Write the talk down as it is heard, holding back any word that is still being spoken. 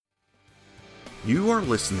You are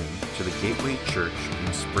listening to the Gateway Church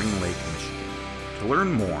in Spring Lake, Michigan. To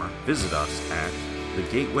learn more, visit us at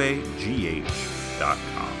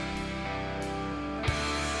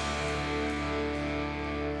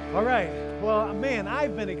thegatewaygh.com. All right. Well, man,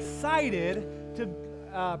 I've been excited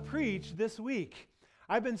to preach this week.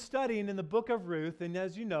 I've been studying in the book of Ruth, and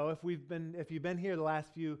as you know, if you've been here the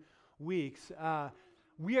last few weeks,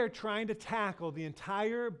 we are trying to tackle the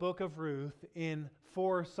entire book of Ruth in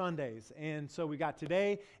 4 Sundays. And so we got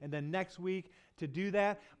today and then next week to do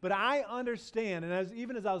that. But I understand, and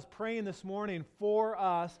even as I was praying this morning for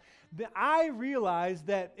us, that I realized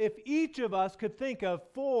that if each of us could think of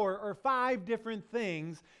 4 or 5 different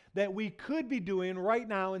things that we could be doing right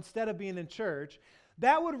now instead of being in church,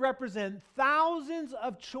 that would represent thousands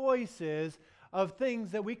of choices of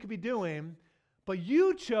things that we could be doing, but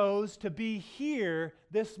you chose to be here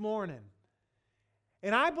this morning.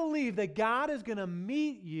 And I believe that God is going to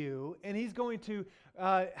meet you and He's going to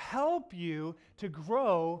help you to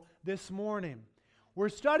grow this morning. We're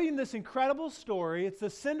studying this incredible story. It's the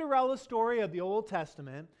Cinderella story of the Old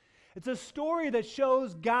Testament. It's a story that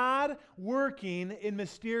shows God working in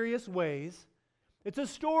mysterious ways. It's a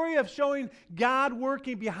story of showing God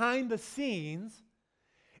working behind the scenes.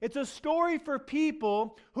 It's a story for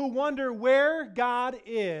people who wonder where God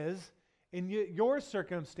is in your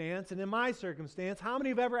circumstance and in my circumstance. How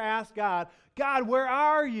many have ever asked God, God, where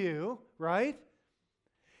are you? Right?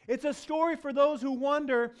 It's a story for those who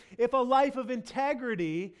wonder if a life of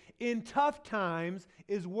integrity in tough times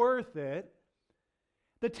is worth it.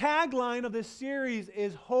 The tagline of this series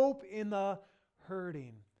is hope in the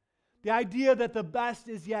hurting. The idea that the best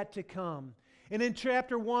is yet to come. And in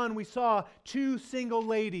chapter 1, we saw 2 single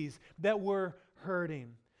ladies that were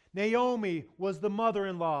hurting. Naomi was the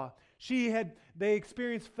mother-in-law. They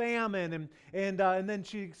experienced famine, and then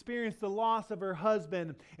she experienced the loss of her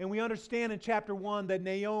husband. And we understand in chapter 1 that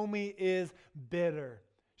Naomi is bitter.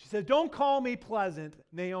 She says, don't call me pleasant,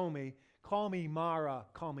 Naomi. Call me Mara.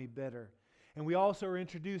 Call me bitter. And we also are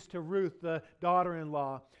introduced to Ruth, the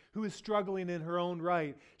daughter-in-law, who is struggling in her own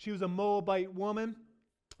right. She was a Moabite woman,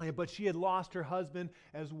 but she had lost her husband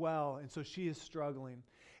as well, and so she is struggling.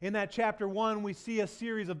 In that chapter 1, we see a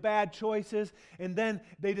series of bad choices, and then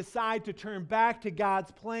they decide to turn back to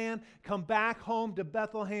God's plan, come back home to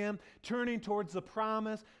Bethlehem, turning towards the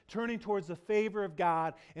promise, turning towards the favor of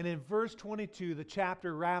God. And in verse 22, the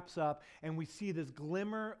chapter wraps up, and we see this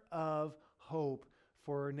glimmer of hope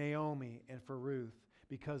for Naomi and for Ruth,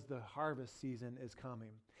 because the harvest season is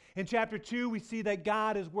coming. In chapter 2, we see that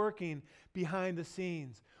God is working behind the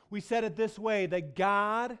scenes. We said it this way, that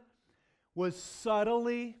God was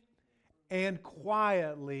subtly and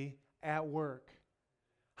quietly at work.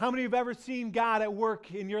 How many have ever seen God at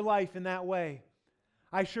work in your life in that way?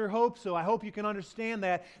 I sure hope so. I hope you can understand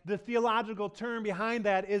that. The theological term behind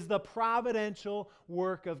that is the providential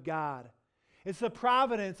work of God. It's the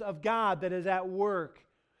providence of God that is at work.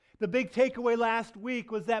 The big takeaway last week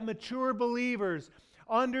was that mature believers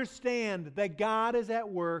understand that God is at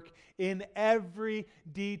work in every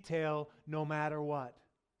detail, no matter what.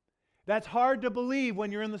 That's hard to believe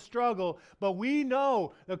when you're in the struggle, but we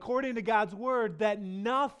know, according to God's Word, that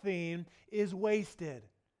nothing is wasted.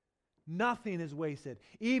 Nothing is wasted.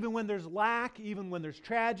 Even when there's lack, even when there's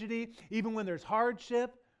tragedy, even when there's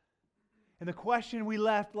hardship. And the question we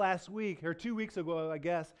left last week, or 2 weeks ago, I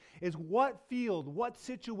guess, is what field, what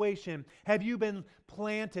situation have you been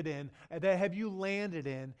planted in, that have you landed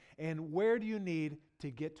in, and where do you need to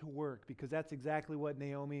get to work? Because that's exactly what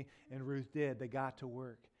Naomi and Ruth did. They got to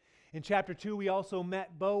work. In chapter 2, we also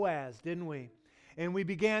met Boaz, didn't we? And we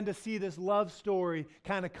began to see this love story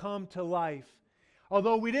kind of come to life.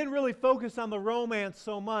 Although we didn't really focus on the romance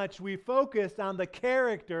so much, we focused on the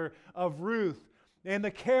character of Ruth and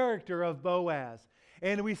the character of Boaz.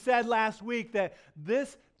 And we said last week that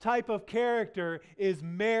this type of character is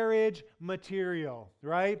marriage material,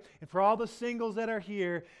 right? And for all the singles that are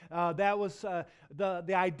here, that was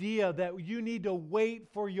the idea that you need to wait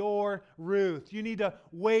for your Ruth. You need to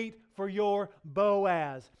wait for your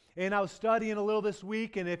Boaz. And I was studying a little this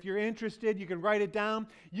week, and if you're interested, you can write it down.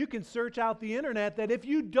 You can search out the internet that if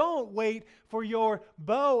you don't wait for your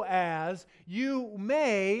Boaz, you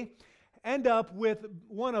may end up with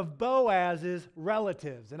one of Boaz's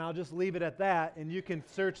relatives. And I'll just leave it at that, and you can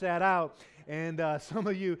search that out. And some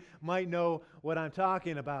of you might know what I'm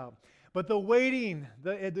talking about. But the waiting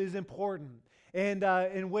it is important.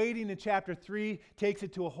 And waiting in chapter 3 takes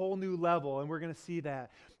it to a whole new level, and we're going to see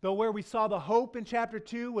that. But where we saw the hope in chapter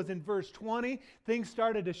 2 was in verse 20. Things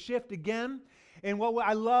started to shift again. And what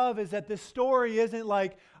I love is that this story isn't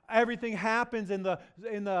like everything happens in the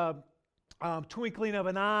twinkling of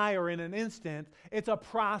an eye or in an instant. It's a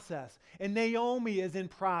process. And Naomi is in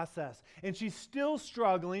process. And she's still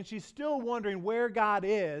struggling. She's still wondering where God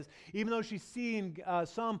is, even though she's seeing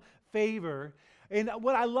some favor. And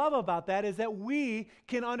what I love about that is that we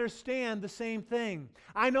can understand the same thing.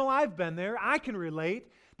 I know I've been there. I can relate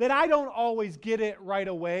that I don't always get it right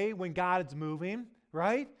away when God's moving,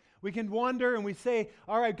 right? We can wonder and we say,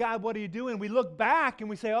 all right, God, what are you doing? We look back and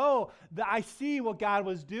we say, oh, I see what God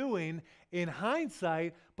was doing in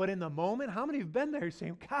hindsight, but in the moment, how many have been there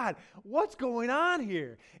saying, God, what's going on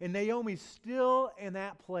here? And Naomi's still in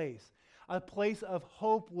that place, a place of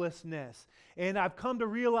hopelessness. And I've come to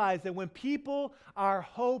realize that when people are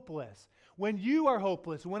hopeless, when you are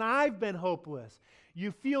hopeless, when I've been hopeless,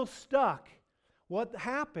 you feel stuck. What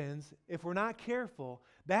happens if we're not careful,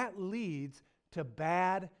 that leads to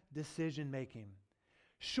bad decision making.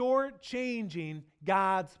 Short-changing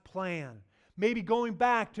God's plan. Maybe going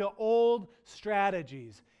back to old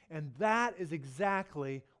strategies. And that is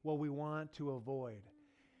exactly what we want to avoid.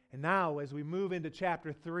 And now, as we move into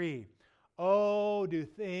chapter 3, oh, do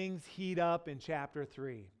things heat up in chapter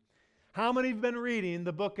 3. How many have been reading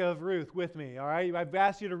the book of Ruth with me? All right, I've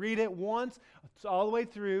asked you to read it once, all the way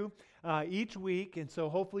through each week, and so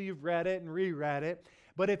hopefully you've read it and reread it.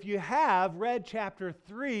 But if you have read chapter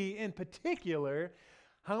 3 in particular,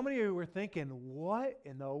 how many of you were thinking, what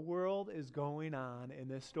in the world is going on in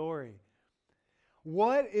this story?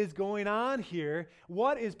 What is going on here?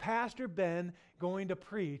 What is Pastor Ben going to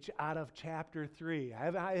preach out of chapter 3?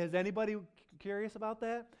 Is anybody curious about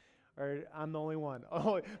that? Or I'm the only one?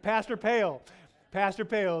 Oh, Pastor Pale. Pastor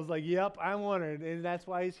Pale is like, yep, I'm wondering. And that's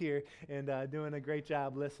why he's here and doing a great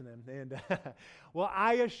job listening. And well,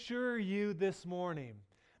 I assure you this morning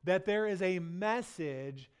that there is a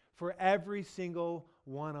message for every single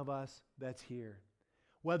one of us that's here.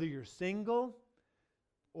 Whether you're single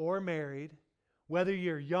or married, whether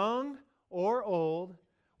you're young or old,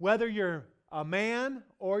 whether you're a man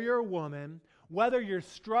or you're a woman, whether you're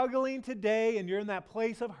struggling today and you're in that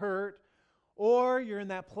place of hurt, or you're in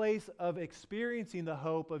that place of experiencing the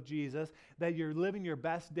hope of Jesus, that you're living your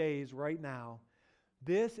best days right now,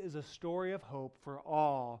 this is a story of hope for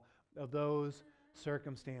all of those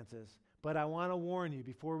circumstances. But I want to warn you,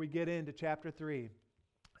 before we get into chapter 3,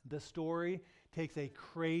 the story takes a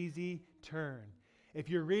crazy turn. If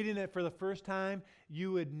you're reading it for the first time,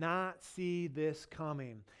 you would not see this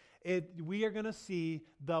coming. We are going to see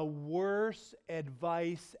the worst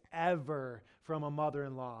advice ever from a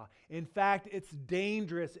mother-in-law. In fact, it's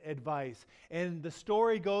dangerous advice. And the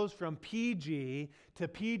story goes from PG to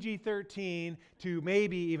PG-13 to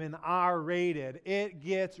maybe even R-rated. It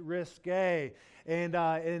gets risque. And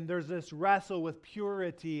there's this wrestle with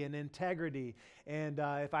purity and integrity. And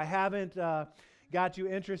if I haven't got you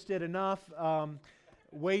interested enough,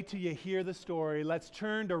 wait till you hear the story. Let's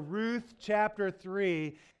turn to Ruth chapter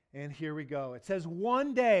 3. And here we go. It says,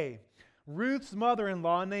 one day, Ruth's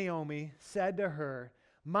mother-in-law, Naomi, said to her,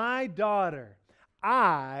 my daughter,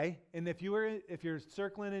 and if you're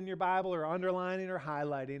circling in your Bible or underlining or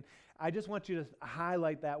highlighting, I just want you to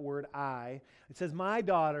highlight that word I. It says, my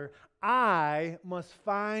daughter, I must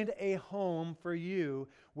find a home for you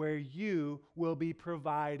where you will be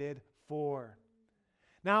provided for.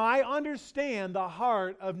 Now, I understand the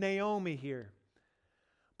heart of Naomi here.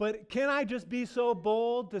 But can I just be so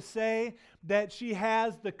bold to say that she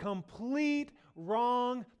has the complete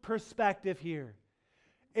wrong perspective here?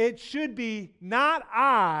 It should be not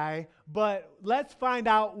I, but let's find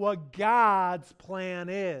out what God's plan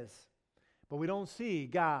is. But we don't see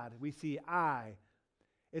God, we see I.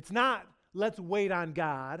 It's not let's wait on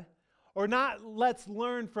God, or not let's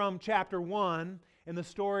learn from chapter 1 in the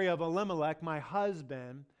story of Elimelech, my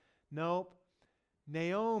husband. Nope.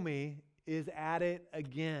 Naomi is at it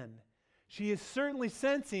again. She is certainly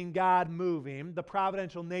sensing God moving, the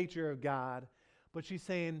providential nature of God, but she's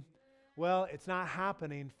saying, well, it's not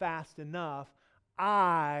happening fast enough.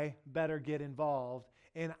 I better get involved,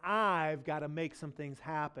 and I've got to make some things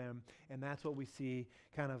happen, and that's what we see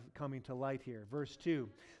kind of coming to light here. Verse 2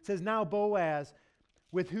 says, now Boaz,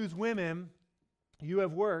 with whose women you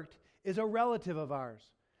have worked, is a relative of ours.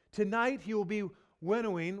 Tonight he will be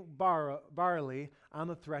winnowing barley on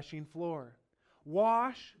the threshing floor.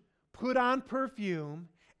 Wash, put on perfume,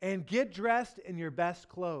 and get dressed in your best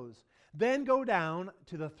clothes. Then go down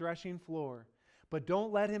to the threshing floor. But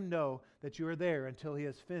don't let him know that you are there until he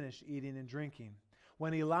has finished eating and drinking.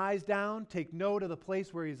 When he lies down, take note of the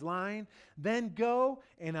place where he's lying. Then go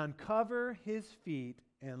and uncover his feet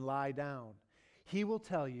and lie down. He will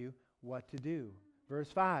tell you what to do.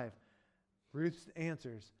 Verse 5, Ruth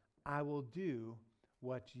answers, I will do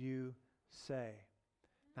what you say.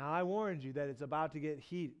 Now, I warned you that it's about to get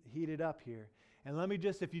heated up here. And let me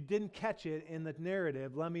just, if you didn't catch it in the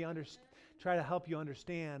narrative, let me try to help you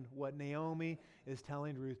understand what Naomi is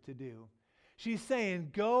telling Ruth to do. She's saying,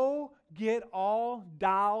 go get all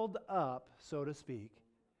dolled up, so to speak.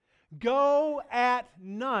 Go at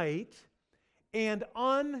night and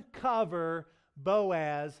uncover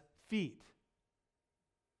Boaz's feet.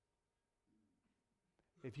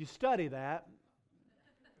 If you study that,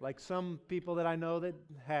 like some people that I know that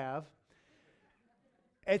have,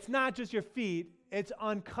 it's not just your feet, it's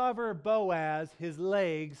uncover Boaz, his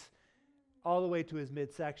legs, all the way to his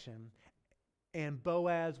midsection. And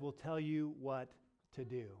Boaz will tell you what to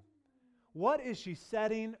do. What is she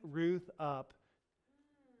setting Ruth up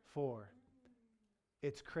for?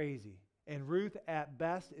 It's crazy. And Ruth, at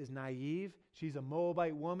best, is naive. She's a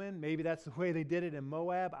Moabite woman. Maybe that's the way they did it in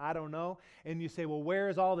Moab. I don't know. And you say, well, where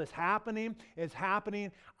is all this happening? It's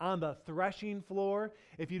happening on the threshing floor.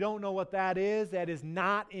 If you don't know what that is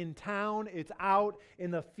not in town. It's out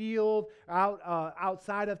in the field,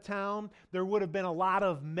 outside of town. There would have been a lot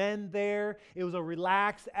of men there. It was a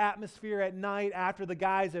relaxed atmosphere at night after the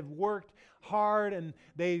guys have worked hard and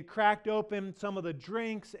they cracked open some of the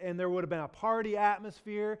drinks, and there would have been a party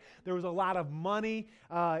atmosphere. There was a lot of money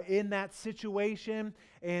in that situation,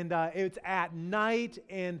 and it's at night,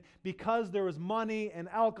 and because there was money and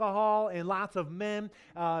alcohol and lots of men,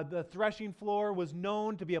 the threshing floor was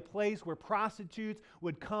known to be a place where prostitutes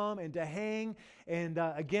would come and to hang. And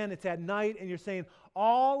again, it's at night, and you're saying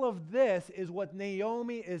all of this is what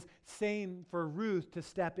Naomi is saying for Ruth to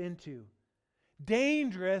step into.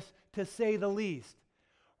 Dangerous, to say the least.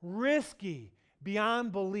 Risky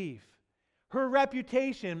beyond belief. Her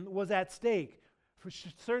reputation was at stake.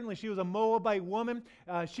 Certainly, she was a Moabite woman.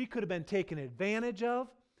 She could have been taken advantage of.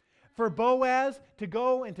 For Boaz to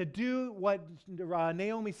go and to do what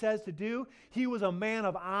Naomi says to do, he was a man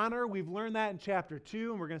of honor. We've learned that in chapter 2,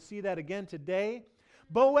 and we're going to see that again today.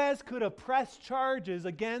 Boaz could have pressed charges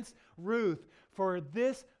against Ruth for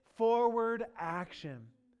this forward action.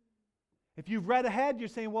 If you've read ahead, you're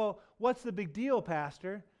saying, well, what's the big deal,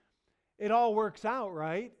 Pastor? It all works out,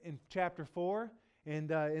 right, in chapter 4.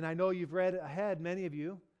 And I know you've read ahead, many of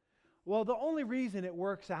you. Well, the only reason it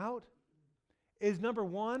works out is, number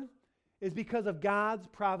one, is because of God's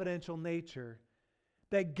providential nature.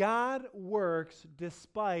 That God works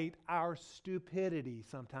despite our stupidity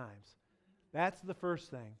sometimes. That's the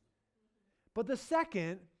first thing. But the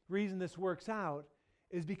second reason this works out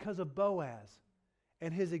is because of Boaz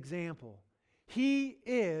and his example. He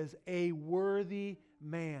is a worthy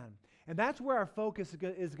man. And that's where our focus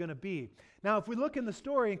is going to be. Now, if we look in the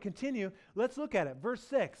story and continue, let's look at it. Verse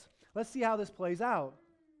 6. Let's see how this plays out.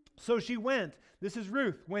 So she went, this is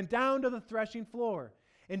Ruth, went down to the threshing floor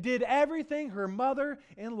and did everything her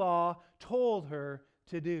mother-in-law told her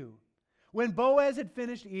to do. When Boaz had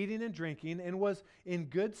finished eating and drinking and was in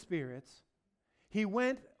good spirits, he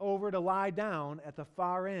went over to lie down at the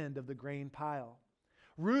far end of the grain pile.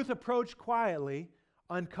 Ruth approached quietly,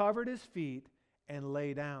 uncovered his feet, and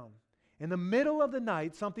lay down. In the middle of the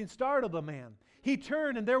night, something startled the man. He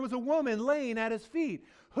turned, and there was a woman laying at his feet.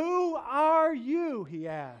 "Who are you?" he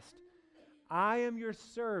asked. "I am your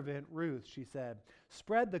servant, Ruth," she said.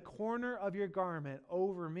 "Spread the corner of your garment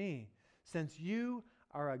over me, since you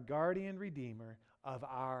are a guardian redeemer of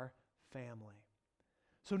our family."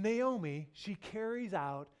 So Naomi, she carries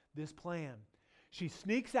out this plan. She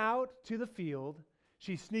sneaks out to the field.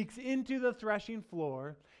 She sneaks into the threshing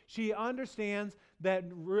floor. She understands that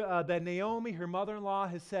Naomi, her mother-in-law,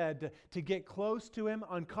 has said to get close to him,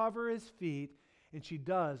 uncover his feet, and she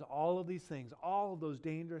does all of these things, all of those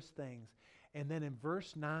dangerous things. And then in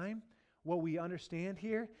verse 9, what we understand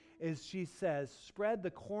here is she says, "Spread the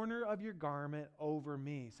corner of your garment over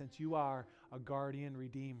me, since you are a guardian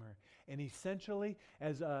redeemer." And essentially,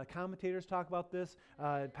 as commentators talk about this,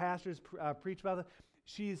 pastors preach about it,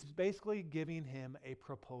 she's basically giving him a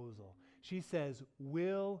proposal. She says,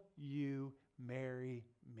 "Will you marry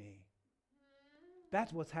me?"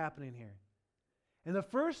 That's what's happening here. And the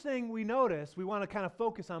first thing we notice, we want to kind of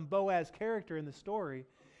focus on Boaz's character in the story,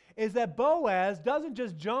 is that Boaz doesn't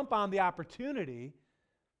just jump on the opportunity.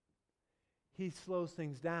 He slows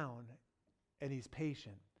things down and he's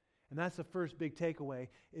patient. And that's the first big takeaway,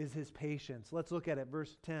 is his patience. Let's look at it,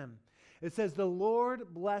 verse 10. It says, "The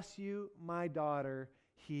Lord bless you, my daughter,"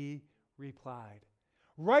 he replied.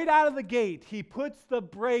 Right out of the gate, he puts the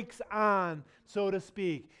brakes on, so to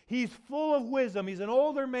speak. He's full of wisdom. He's an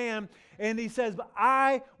older man, and he says,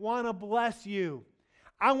 "I want to bless you.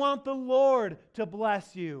 I want the Lord to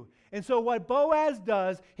bless you." And so what Boaz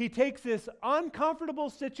does, he takes this uncomfortable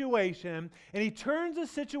situation and he turns the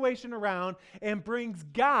situation around and brings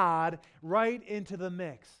God right into the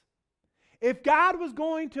mix. If God was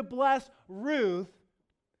going to bless Ruth,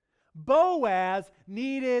 Boaz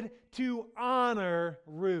needed to honor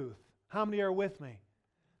Ruth. How many are with me?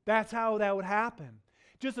 That's how that would happen.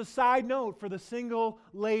 Just a side note for the single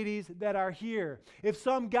ladies that are here. If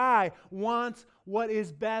some guy wants what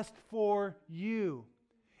is best for you,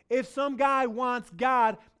 if some guy wants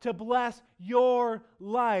God to bless your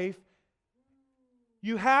life,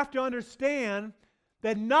 you have to understand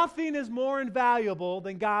that nothing is more invaluable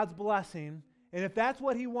than God's blessing. And if that's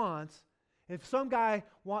what he wants, if some guy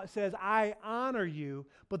says, I honor you,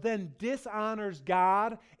 but then dishonors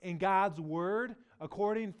God and God's word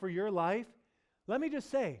according for your life, let me just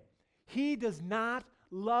say, he does not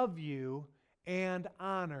love you and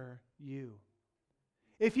honor you.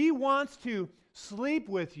 If he wants to sleep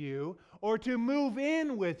with you or to move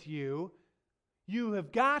in with you, you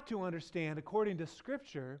have got to understand, according to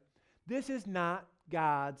Scripture, this is not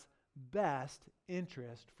God's best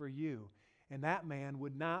interest for you. And that man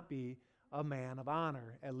would not be a man of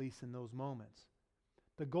honor, at least in those moments.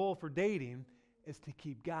 The goal for dating is to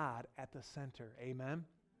keep God at the center. Amen?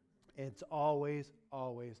 It's always,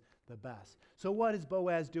 always the best. So what is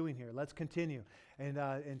Boaz doing here? Let's continue. And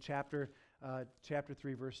in chapter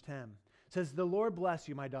 3, verse 10. It says, the Lord bless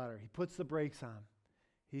you, my daughter. He puts the brakes on.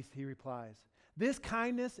 He replies, this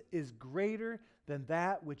kindness is greater than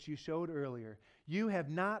that which you showed earlier. You have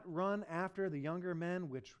not run after the younger men,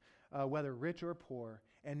 which whether rich or poor.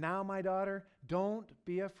 And now, my daughter, don't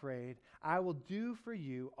be afraid. I will do for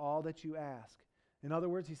you all that you ask. In other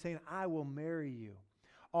words, he's saying, I will marry you.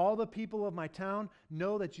 All the people of my town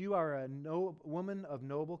know that you are a woman of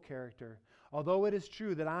noble character. Although it is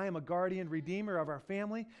true that I am a guardian redeemer of our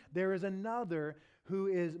family, there is another who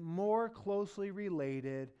is more closely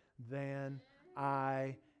related than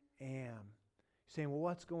I am. You're saying, well,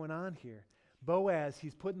 what's going on here? Boaz,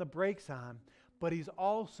 he's putting the brakes on, but he's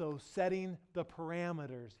also setting the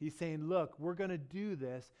parameters. He's saying, look, we're going to do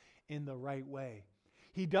this in the right way.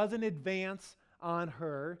 He doesn't advance on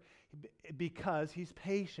her because he's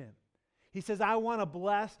patient. He says, I want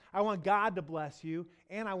God to bless you,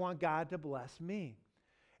 and I want God to bless me.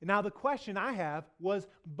 Now the question I have, was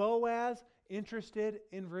Boaz interested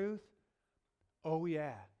in Ruth? Oh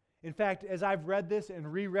yeah. In fact, as I've read this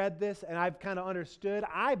and reread this and I've kind of understood,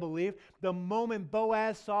 I believe the moment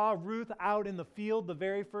Boaz saw Ruth out in the field the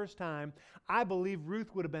very first time, I believe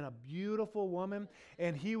Ruth would have been a beautiful woman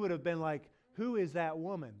and he would have been like, who is that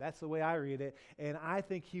woman? That's the way I read it. And I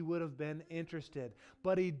think he would have been interested.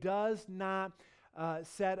 But he does not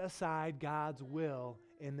set aside God's will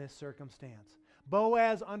in this circumstance.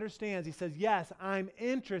 Boaz understands. He says, yes, I'm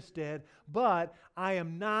interested, but I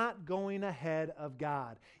am not going ahead of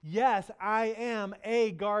God. Yes, I am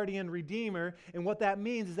a guardian redeemer, and what that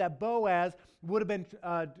means is that Boaz would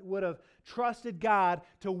have trusted God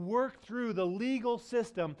to work through the legal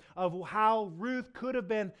system of how Ruth could have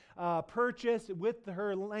been purchased with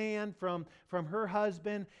her land from her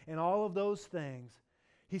husband and all of those things.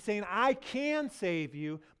 He's saying, I can save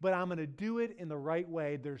you, but I'm going to do it in the right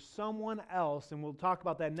way. There's someone else, and we'll talk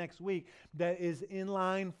about that next week, that is in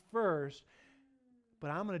line first, but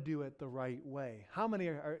I'm going to do it the right way. How many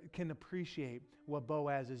can appreciate what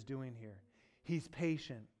Boaz is doing here? He's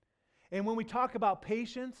patient. And when we talk about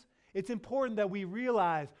patience, it's important that we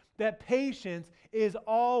realize that patience is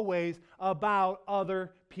always about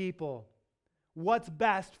other people. What's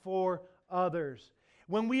best for others.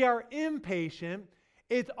 When we are impatient,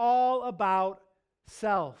 it's all about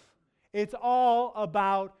self. It's all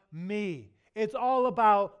about me. It's all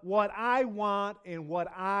about what I want and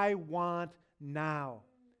what I want now.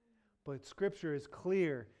 But Scripture is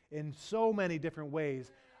clear in so many different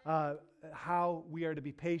ways how we are to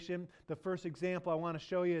be patient. The first example I want to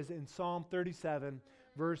show you is in Psalm 37,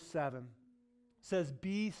 verse 7. It says,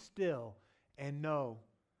 be still and know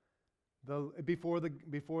before the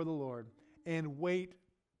Lord and wait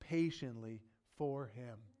patiently for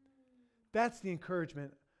Him. That's the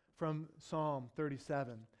encouragement from Psalm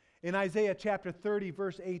 37. In Isaiah chapter 30,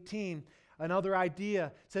 verse 18, another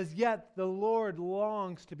idea says, yet the Lord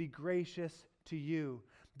longs to be gracious to you.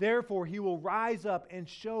 Therefore, He will rise up and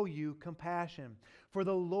show you compassion. For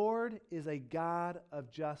the Lord is a God of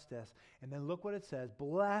justice. And then look what it says,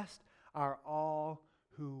 blessed are all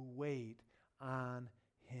who wait on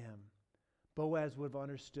Him. Boaz would have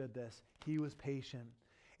understood this. He was patient.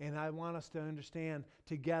 And I want us to understand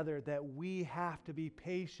together that we have to be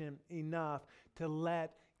patient enough to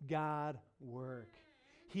let God work.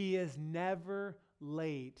 He is never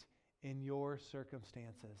late in your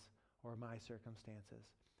circumstances. or my circumstances.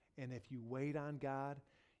 And if you wait on God,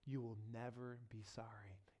 you will never be sorry.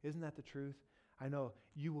 Isn't that the truth? I know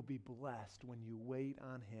you will be blessed when you wait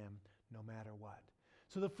on Him no matter what.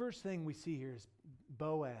 So the first thing we see here is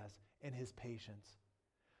Boaz and his patience.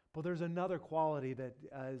 But there's another quality that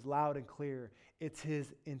is loud and clear. It's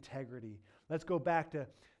his integrity. Let's go back to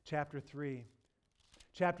chapter 3.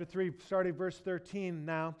 Chapter 3, starting verse 13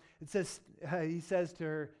 now. It says, he says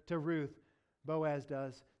to Ruth, Boaz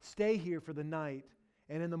does, stay here for the night,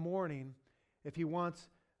 and in the morning, if he wants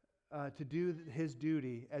to do his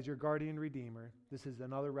duty as your guardian redeemer, this is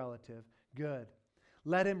another relative, good.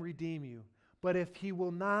 Let him redeem you. But if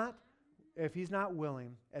he's not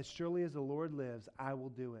willing, as surely as the Lord lives, I will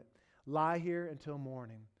do it. Lie here until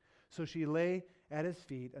morning. So she lay at his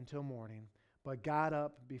feet until morning, but got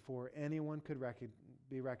up before anyone could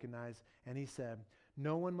be recognized, and he said,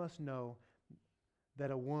 no one must know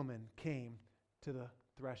that a woman came to the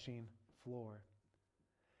threshing floor.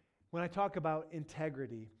 When I talk about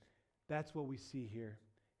integrity, that's what we see here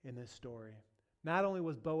in this story. Not only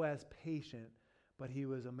was Boaz patient, but he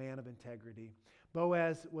was a man of integrity.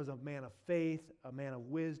 Boaz was a man of faith, a man of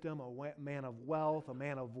wisdom, a man of wealth, a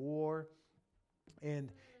man of war.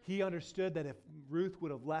 And he understood that if Ruth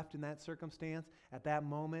would have left in that circumstance, at that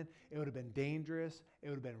moment, it would have been dangerous, it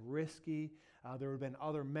would have been risky, there would have been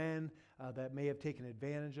other men that may have taken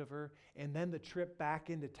advantage of her. And then the trip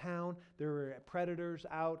back into town, there were predators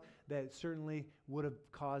out that certainly would have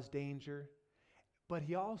caused danger. But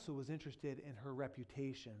he also was interested in her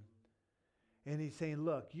reputation. And he's saying,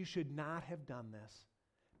 look, you should not have done this.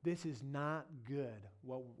 This is not good,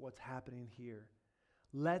 what's happening here.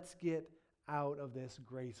 Let's get out of this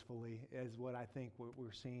gracefully, is what I think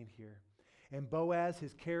we're seeing here. And Boaz,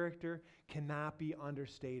 his character, cannot be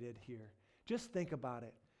understated here. Just think about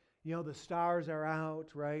it. You know, the stars are out,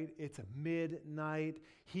 right? It's a midnight.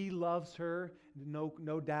 He loves her,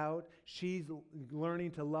 no doubt. She's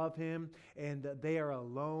learning to love him, and they are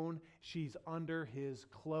alone. She's under his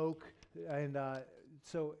cloak. And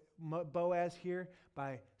so Boaz here,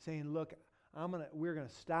 by saying, look, we're going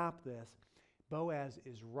to stop this. Boaz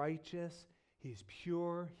is righteous. He's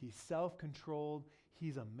pure. He's self-controlled.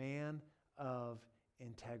 He's a man of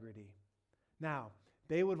integrity. Now,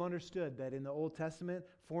 they would have understood that in the Old Testament,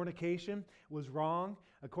 fornication was wrong.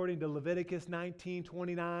 According to Leviticus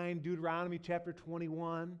 19:29, Deuteronomy chapter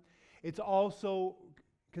 21. It's also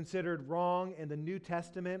considered wrong in the New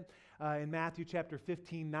Testament, in Matthew chapter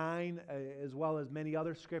 15:9, as well as many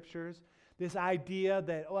other scriptures. This idea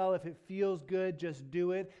that, well, if it feels good, just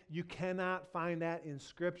do it. You cannot find that in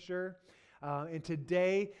Scripture. And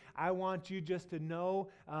today, I want you just to know,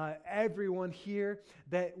 everyone here,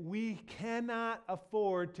 that we cannot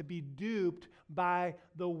afford to be duped by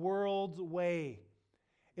the world's way.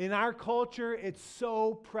 In our culture, it's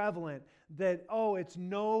so prevalent that, it's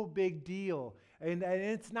no big deal. And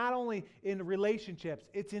it's not only in relationships,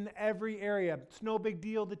 it's in every area. It's no big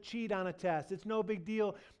deal to cheat on a test. It's no big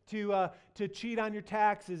deal to cheat on your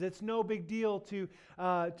taxes. It's no big deal to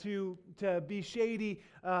be shady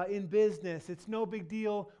in business. It's no big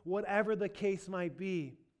deal, whatever the case might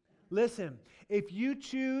be. Listen, if you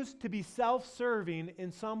choose to be self-serving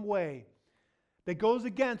in some way that goes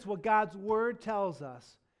against what God's Word tells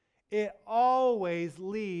us, it always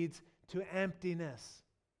leads to emptiness.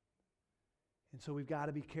 And so we've got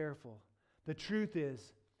to be careful. The truth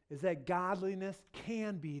is that godliness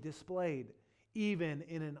can be displayed even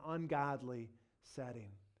in an ungodly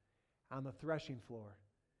setting, on the threshing floor,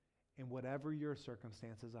 in whatever your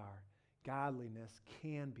circumstances are. Godliness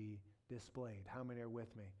can be displayed. How many are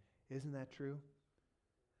with me? Isn't that true?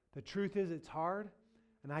 The truth is it's hard,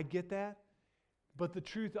 and I get that. But the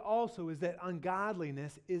truth also is that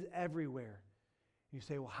ungodliness is everywhere. You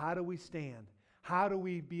say, well, how do we stand? How do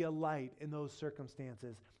we be a light in those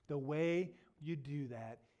circumstances? The way you do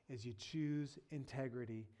that is you choose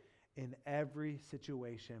integrity in every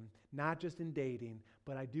situation, not just in dating,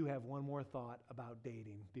 but I do have one more thought about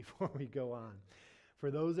dating before we go on. For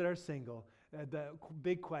those that are single, the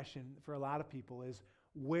big question for a lot of people is,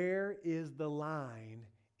 where is the line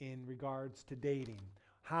in regards to dating?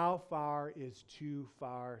 How far is too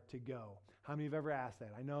far to go? How many have ever asked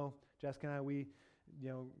that? I know Jessica and I, we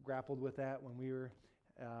grappled with that when we were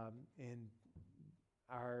in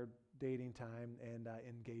our dating time and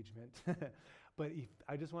engagement. But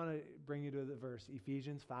I just want to bring you to the verse,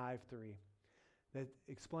 Ephesians 5:3, that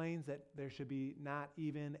explains that there should be not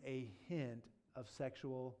even a hint of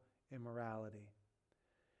sexual immorality.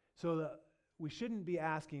 So we shouldn't be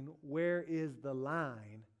asking, where is the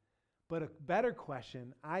line? But a better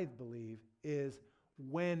question, I believe, is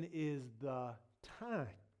when is the time?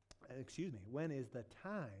 When is the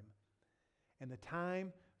time And the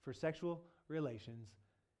time for sexual relations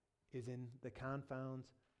is in the confounds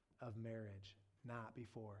of marriage, not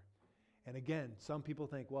before. And again, some people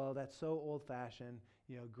think, well, that's so old-fashioned,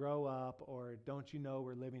 grow up, or don't you know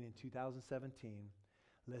we're living in 2017.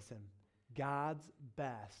 Listen, God's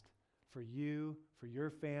best for you, for your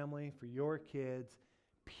family, for your kids,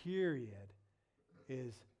 period,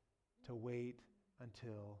 is to wait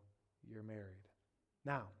until you're married.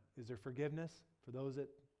 Now, is there forgiveness for those that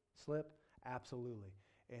slip? Absolutely.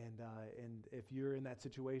 And if you're in that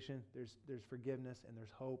situation, there's forgiveness and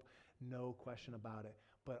there's hope, no question about it.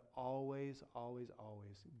 But always, always,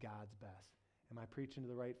 always God's best. Am I preaching to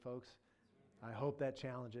the right folks? I hope that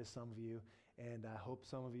challenges some of you, and I hope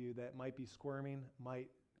some of you that might be squirming might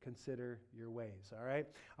consider your ways, all right?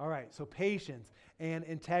 All right, so patience and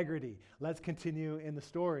integrity. Let's continue in the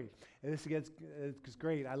story. And this gets it's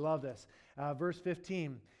great. I love this. Verse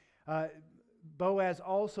 15, Boaz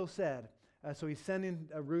also said, so he's sending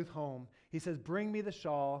Ruth home. He says, bring me the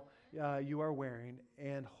shawl you are wearing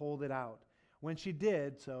and hold it out. When she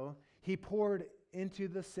did so, he poured into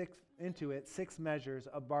it 6 measures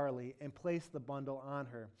of barley and placed the bundle on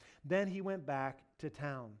her. Then he went back to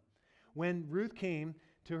town. When Ruth came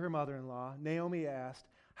to her mother-in-law, Naomi asked,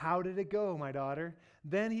 how did it go, my daughter?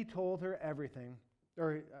 Then she told her everything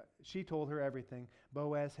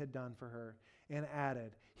Boaz had done for her, and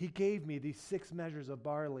added, he gave me these 6 measures of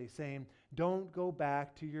barley, saying, don't go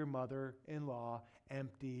back to your mother-in-law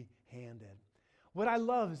empty-handed. What I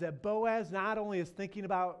love is that Boaz not only is thinking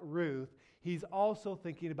about Ruth, he's also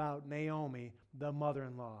thinking about Naomi, the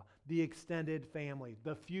mother-in-law, the extended family,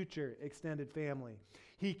 the future extended family.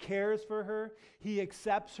 He cares for her, he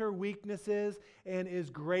accepts her weaknesses and is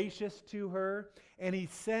gracious to her, and he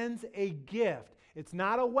sends a gift. It's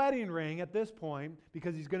not a wedding ring at this point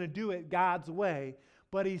because he's going to do it God's way,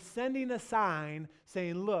 but he's sending a sign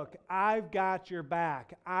saying, look, I've got your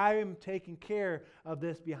back. I am taking care of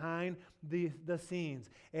this behind the scenes.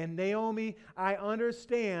 And Naomi, I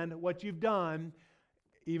understand what you've done,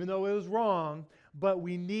 even though it was wrong, but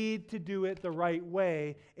we need to do it the right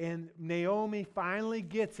way. And Naomi finally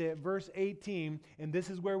gets it, verse 18, and this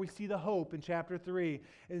is where we see the hope in chapter 3.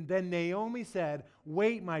 And then Naomi said,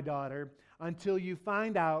 wait, my daughter, until you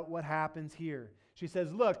find out what happens here. She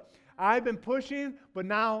says, look, I've been pushing, but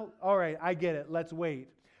now, all right, I get it. Let's wait.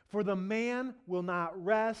 For the man will not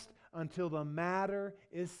rest until the matter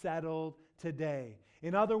is settled today.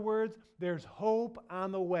 In other words, there's hope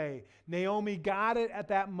on the way. Naomi got it at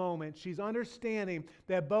that moment. She's understanding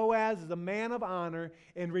that Boaz is a man of honor,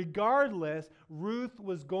 and regardless, Ruth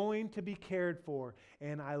was going to be cared for.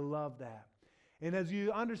 And I love that. And as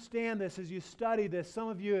you understand this, as you study this, some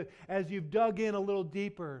of you, as you've dug in a little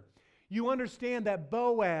deeper, you understand that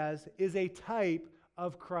Boaz is a type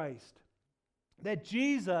of Christ. That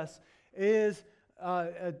Jesus is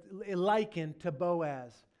likened to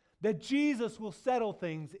Boaz. That Jesus will settle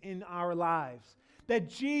things in our lives. That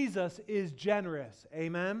Jesus is generous.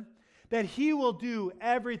 Amen? That He will do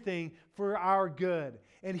everything for our good.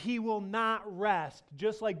 And He will not rest,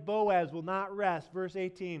 just like Boaz will not rest, verse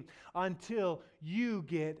 18, until you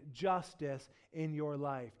get justice in your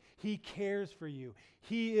life. He cares for you.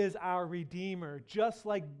 He is our Redeemer, just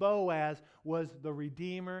like Boaz was the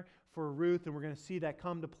Redeemer for Ruth, and we're going to see that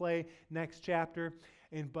come to play next chapter.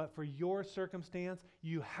 But for your circumstance,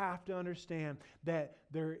 you have to understand that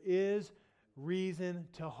there is reason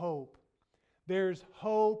to hope. There's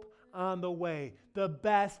hope on the way. The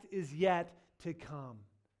best is yet to come.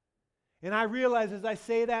 And I realize as I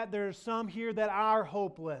say that, there are some here that are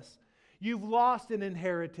hopeless. You've lost an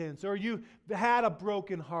inheritance, or you've had a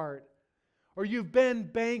broken heart, or you've been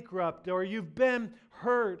bankrupt, or you've been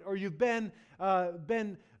hurt, or you've been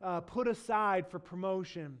put aside for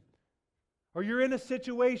promotion, or you're in a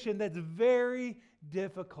situation that's very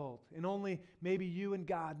difficult, and only maybe you and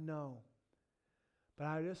God know. But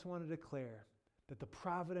I just want to declare that the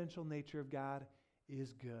providential nature of God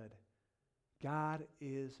is good. God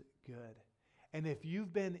is good. And if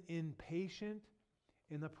you've been impatient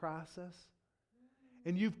in the process,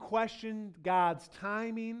 and you've questioned God's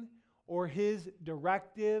timing or His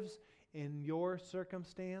directives in your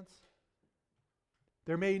circumstance,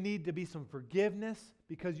 there may need to be some forgiveness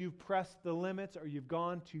because you've pressed the limits or you've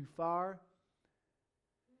gone too far.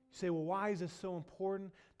 You say, well, why is this so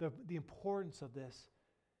important? The importance of this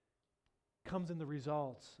comes in the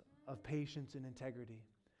results of patience and integrity.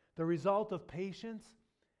 The result of patience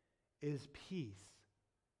is peace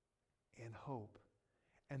and hope.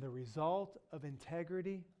 And the result of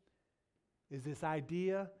integrity is this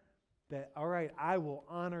idea that, all right, I will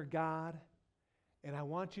honor God. And I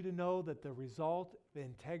want you to know that the result of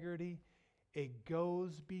integrity, it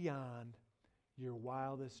goes beyond your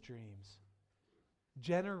wildest dreams.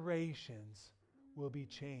 Generations will be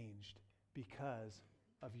changed because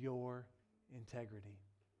of your integrity.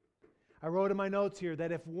 I wrote in my notes here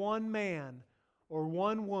that if one man or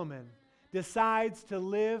one woman decides to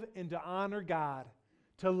live and to honor God,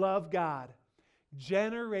 to love God,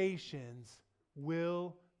 generations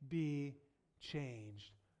will be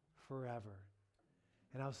changed forever.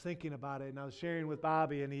 And I was thinking about it, and I was sharing with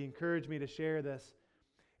Bobby, and he encouraged me to share this.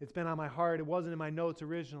 It's been on my heart. It wasn't in my notes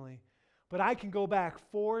originally. But I can go back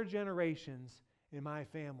 4 generations in my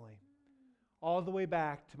family, all the way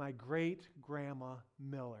back to my great-grandma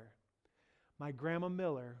Miller. My grandma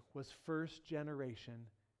Miller was first generation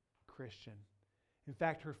Christian. In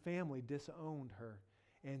fact, her family disowned her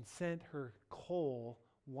and sent her coal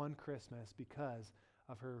one Christmas because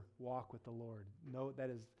of her walk with the Lord. No, that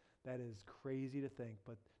is crazy to think,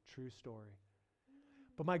 but true story.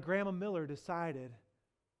 But my grandma Miller decided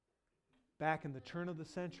back in the turn of the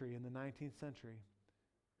century, in the 19th century,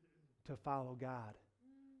 to follow God.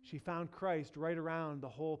 She found Christ right around the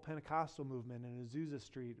whole Pentecostal movement, and Azusa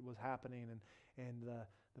Street was happening, and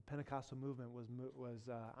the Pentecostal movement was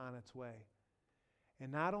on its way.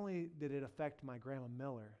 And not only did it affect my grandma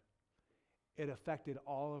Miller, it affected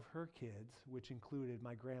all of her kids, which included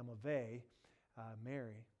my grandma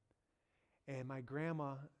Mary, and my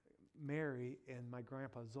grandma Mary and my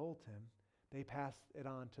grandpa Zoltan. They passed it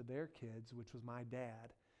on to their kids, which was my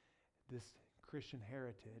dad, this Christian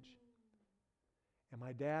heritage. And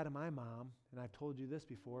my dad and my mom, and I've told you this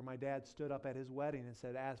before, my dad stood up at his wedding and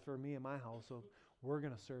said, as for me and my household, we're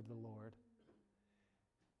going to serve the Lord.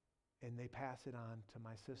 And they pass it on to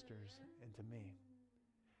my sisters and to me.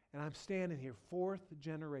 And I'm standing here, 4th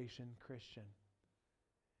generation Christian.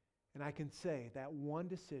 And I can say that one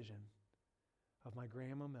decision of my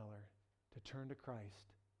grandma Miller to turn to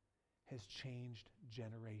Christ has changed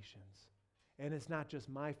generations. And it's not just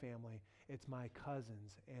my family, it's my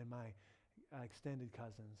cousins and my extended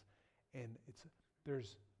cousins. And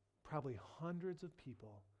there's probably hundreds of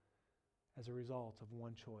people as a result of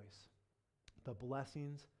one choice. The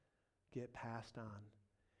blessings get passed on.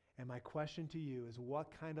 And my question to you is,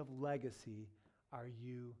 what kind of legacy are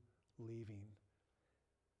you leaving?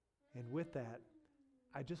 And with that,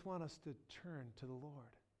 I just want us to turn to the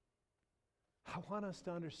Lord. I want us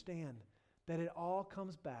to understand that it all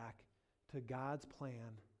comes back to God's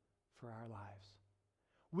plan for our lives.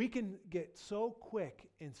 We can get so quick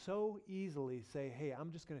and so easily say, hey,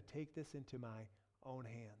 I'm just going to take this into my own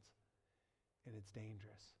hands. And it's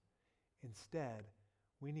dangerous. Instead,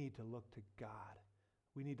 we need to look to God.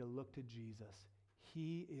 We need to look to Jesus.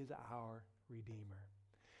 He is our Redeemer.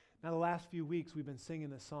 Now, the last few weeks, we've been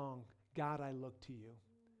singing the song, God, I Look to You.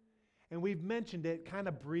 And we've mentioned it kind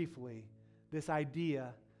of briefly, this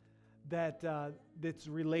idea that's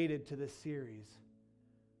related to this series.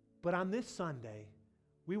 But on this Sunday,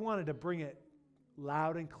 we wanted to bring it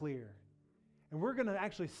loud and clear. And we're going to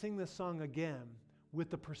actually sing this song again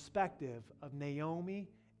with the perspective of Naomi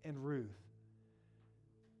and Ruth.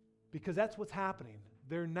 Because that's what's happening.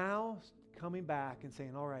 They're now coming back and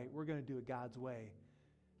saying, all right, we're going to do it God's way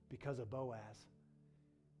because of Boaz.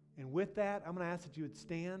 And with that, I'm going to ask that you would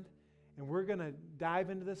stand, and we're going to dive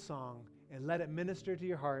into this song and let it minister to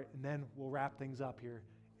your heart, and then we'll wrap things up here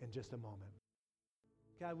in just a moment.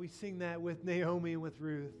 God, we sing that with Naomi and with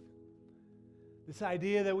Ruth. This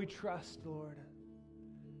idea that we trust, Lord,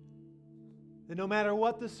 that no matter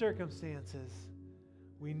what the circumstances,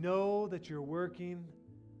 we know that you're working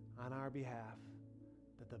on our behalf,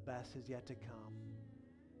 that the best is yet to come.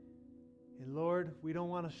 And Lord, we don't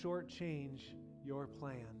want to shortchange your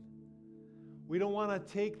plan. We don't want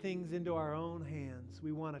to take things into our own hands.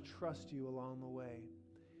 We want to trust you along the way.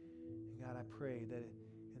 And God, I pray that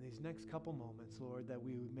in these next couple moments, Lord, that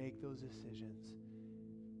we would make those decisions.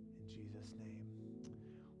 In Jesus' name.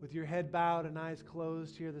 With your head bowed and eyes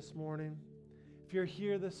closed here this morning, if you're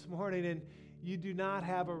here this morning and you do not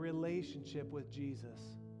have a relationship with Jesus,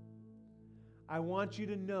 I want you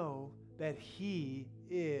to know that He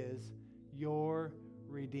is your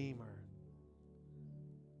Redeemer.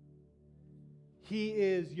 He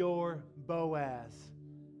is your Boaz.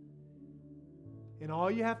 And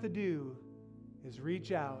all you have to do is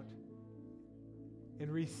reach out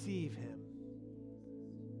and receive Him.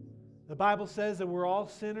 The Bible says that we're all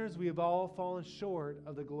sinners. We have all fallen short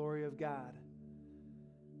of the glory of God.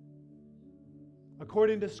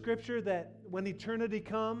 According to Scripture, that when eternity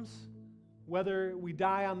comes, whether we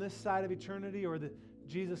die on this side of eternity or that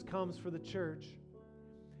Jesus comes for the church,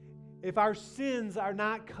 if our sins are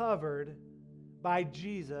not covered by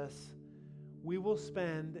Jesus, we will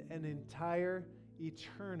spend an entire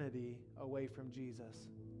eternity away from Jesus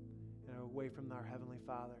and away from our Heavenly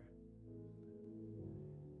Father.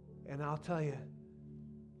 And I'll tell you,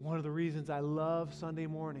 one of the reasons I love Sunday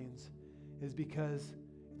mornings is because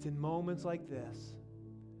it's in moments like this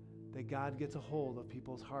that God gets a hold of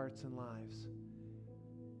people's hearts and lives,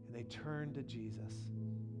 and they turn to Jesus.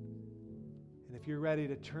 And if you're ready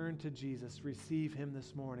to turn to Jesus, receive Him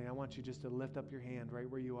this morning, I want you just to lift up your hand right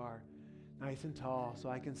where you are, nice and tall, so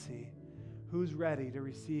I can see. Who's ready to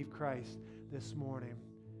receive Christ this morning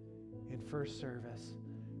in first service?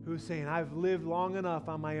 Who's saying, I've lived long enough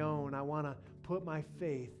on my own. I want to put my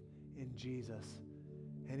faith in Jesus.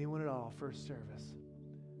 Anyone at all, first service?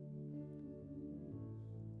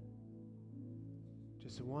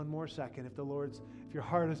 Just one more second. If your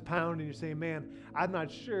heart is pounding, you're saying, man, I'm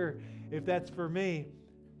not sure if that's for me.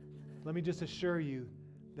 Let me just assure you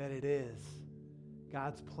that it is.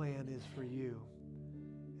 God's plan is for you.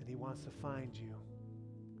 And He wants to find you.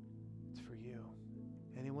 It's for you.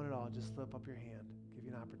 Anyone at all, just slip up your hand. Give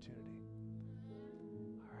you an opportunity.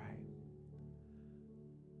 All right.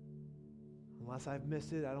 Unless I've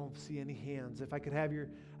missed it, I don't see any hands. If I could have your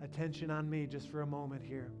attention on me just for a moment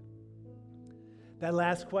here. That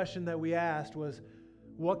last question that we asked was,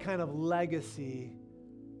 what kind of legacy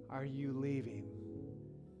are you leaving?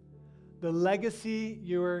 The legacy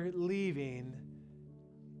you're leaving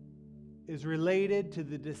is related to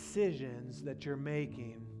the decisions that you're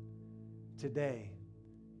making today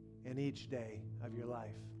and each day of your life.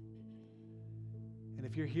 And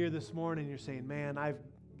if you're here this morning, you're saying, man, I've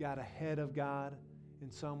got ahead of God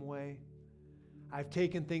in some way. I've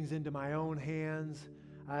taken things into my own hands.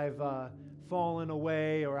 I've fallen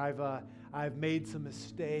away, or I've made some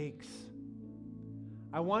mistakes.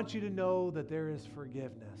 I want you to know that there is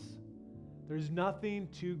forgiveness. There's nothing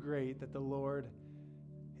too great that the Lord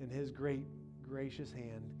in His great gracious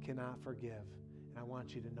hand cannot forgive. And I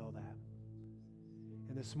want you to know that.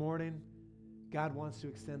 And this morning, God wants to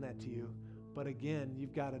extend that to you. But again,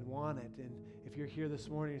 you've got to want it. And if you're here this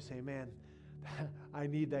morning, you're saying, man, I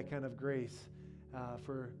need that kind of grace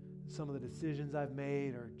for some of the decisions I've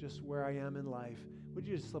made or just where I am in life. Would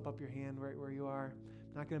you just slip up your hand right where you are?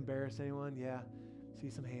 Not going to embarrass anyone. Yeah. See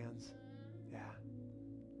some hands. Yeah.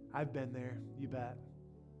 I've been there. You bet.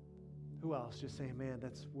 Who else? Just saying, man,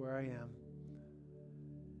 that's where I am.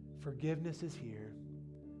 Forgiveness is here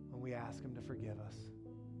when we ask Him to forgive us.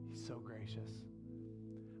 He's so gracious.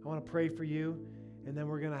 I want to pray for you, and then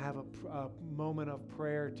we're going to have a moment of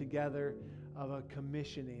prayer together of a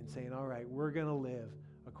commissioning, saying, all right, we're going to live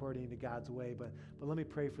according to God's way. But let me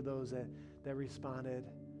pray for those that responded,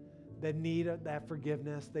 that need that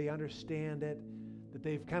forgiveness. They understand it, that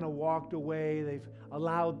they've kind of walked away. They've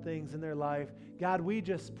allowed things in their life. God, we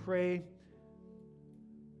just pray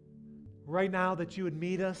right now that you would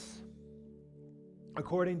meet us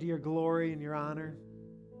according to your glory and your honor.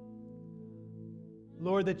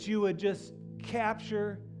 Lord, that you would just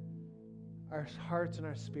capture our hearts and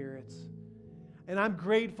our spirits. And I'm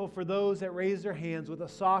grateful for those that raise their hands with a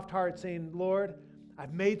soft heart saying, Lord,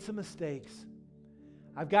 I've made some mistakes.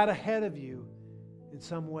 I've got ahead of you in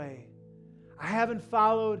some way. I haven't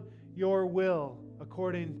followed your will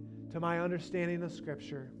according to my understanding of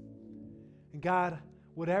Scripture. And God,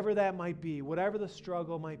 whatever that might be, whatever the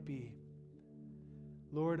struggle might be,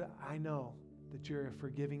 Lord, I know that you're a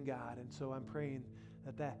forgiving God. And so I'm praying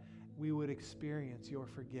that we would experience your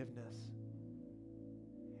forgiveness.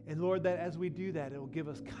 And Lord, that as we do that, it will give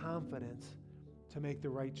us confidence to make the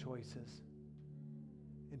right choices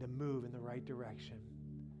and to move in the right direction,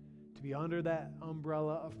 to be under that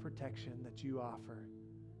umbrella of protection that you offer.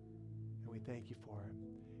 And we thank you for it.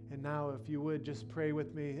 And now, if you would just pray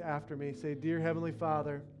with me after me, say, Dear Heavenly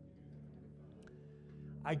Father,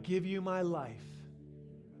 I give you my life,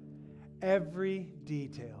 every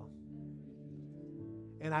detail,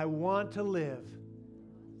 and I want to live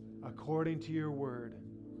according to your word.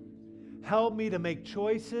 Help me to make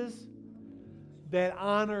choices that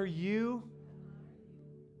honor you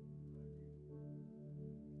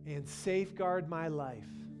and safeguard my life.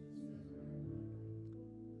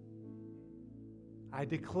 I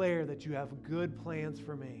declare that you have good plans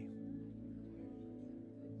for me.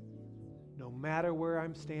 No matter where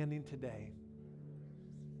I'm standing today.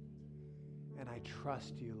 And I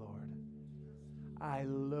trust you, Lord. I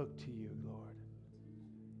look to you, Lord.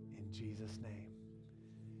 In Jesus' name.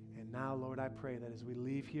 And now, Lord, I pray that as we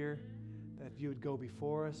leave here, that you would go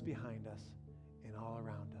before us, behind us, and all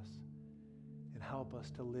around us. And help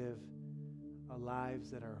us to live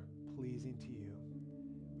lives that are pleasing to you.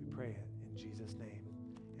 We pray it in Jesus' name.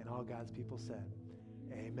 And all God's people said,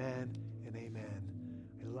 amen and amen.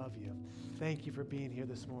 I love you. Thank you for being here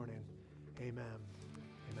this morning. Amen.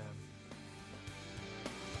 Amen.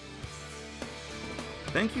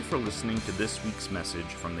 Thank you for listening to this week's message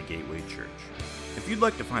from the Gateway Church. If you'd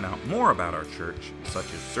like to find out more about our church,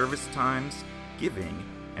 such as service times, giving,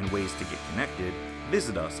 and ways to get connected,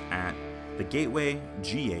 visit us at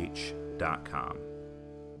thegatewaygh.com.